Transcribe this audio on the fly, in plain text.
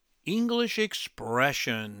English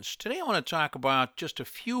expressions. Today I want to talk about just a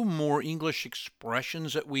few more English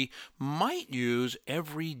expressions that we might use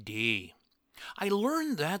every day. I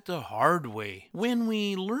learned that the hard way. When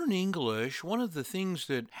we learn English, one of the things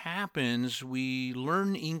that happens, we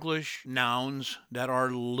learn English nouns that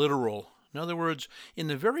are literal. In other words, in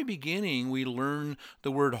the very beginning, we learn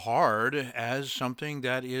the word hard as something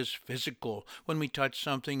that is physical. When we touch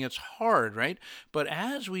something, it's hard, right? But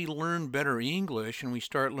as we learn better English and we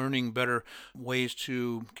start learning better ways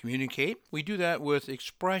to communicate, we do that with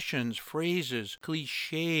expressions, phrases,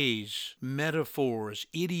 cliches, metaphors,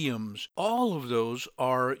 idioms. All of those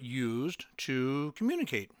are used to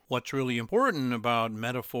communicate. What's really important about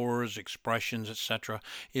metaphors, expressions, etc.,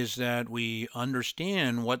 is that we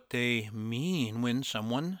understand what they mean when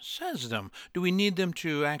someone says them. Do we need them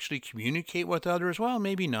to actually communicate with others? Well,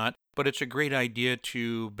 maybe not, but it's a great idea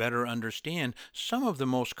to better understand some of the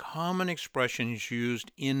most common expressions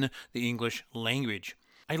used in the English language.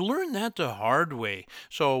 I learned that the hard way.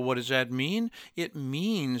 So, what does that mean? It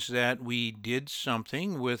means that we did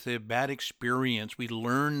something with a bad experience. We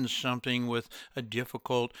learned something with a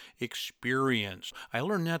difficult experience. I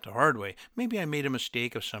learned that the hard way. Maybe I made a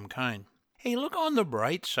mistake of some kind. Hey, look on the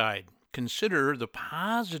bright side. Consider the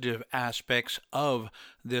positive aspects of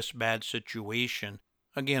this bad situation.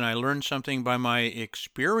 Again, I learned something by my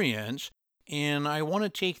experience. And I want to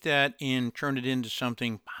take that and turn it into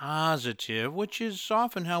something positive, which is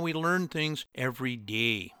often how we learn things every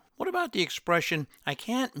day. What about the expression, I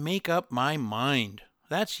can't make up my mind?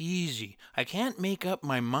 That's easy. I can't make up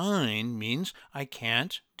my mind means I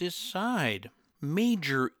can't decide.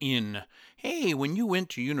 Major in. Hey, when you went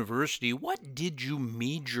to university, what did you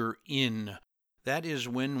major in? That is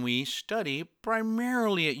when we study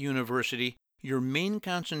primarily at university. Your main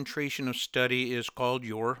concentration of study is called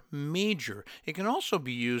your major. It can also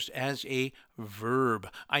be used as a verb.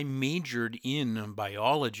 I majored in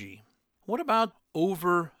biology. What about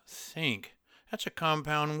overthink? That's a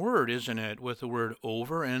compound word, isn't it? With the word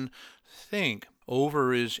over and think.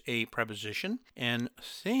 Over is a preposition and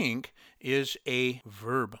think is a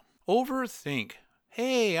verb. Overthink.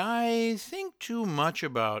 Hey, I think too much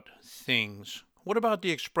about things. What about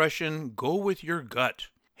the expression go with your gut?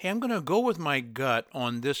 Hey, I'm going to go with my gut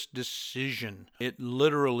on this decision. It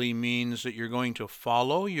literally means that you're going to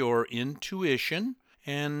follow your intuition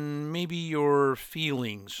and maybe your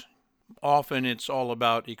feelings. Often it's all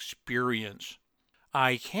about experience.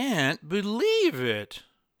 I can't believe it.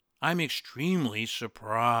 I'm extremely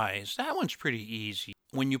surprised. That one's pretty easy.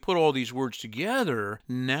 When you put all these words together,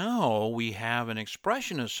 now we have an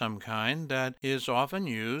expression of some kind that is often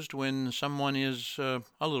used when someone is a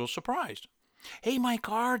little surprised. Hey, my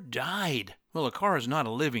car died. Well, a car is not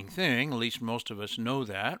a living thing. At least most of us know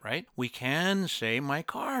that, right? We can say, my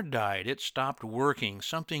car died. It stopped working.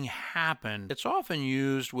 Something happened. It's often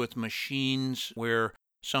used with machines where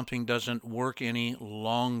something doesn't work any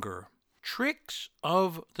longer. Tricks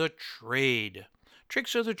of the trade.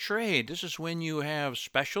 Tricks of the trade. This is when you have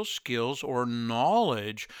special skills or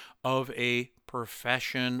knowledge of a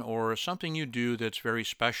profession or something you do that's very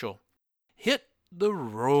special. Hit the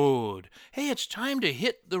road. Hey, it's time to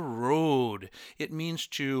hit the road. It means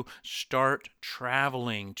to start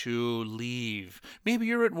traveling, to leave. Maybe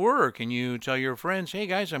you're at work and you tell your friends, hey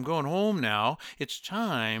guys, I'm going home now. It's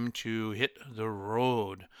time to hit the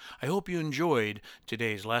road. I hope you enjoyed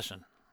today's lesson.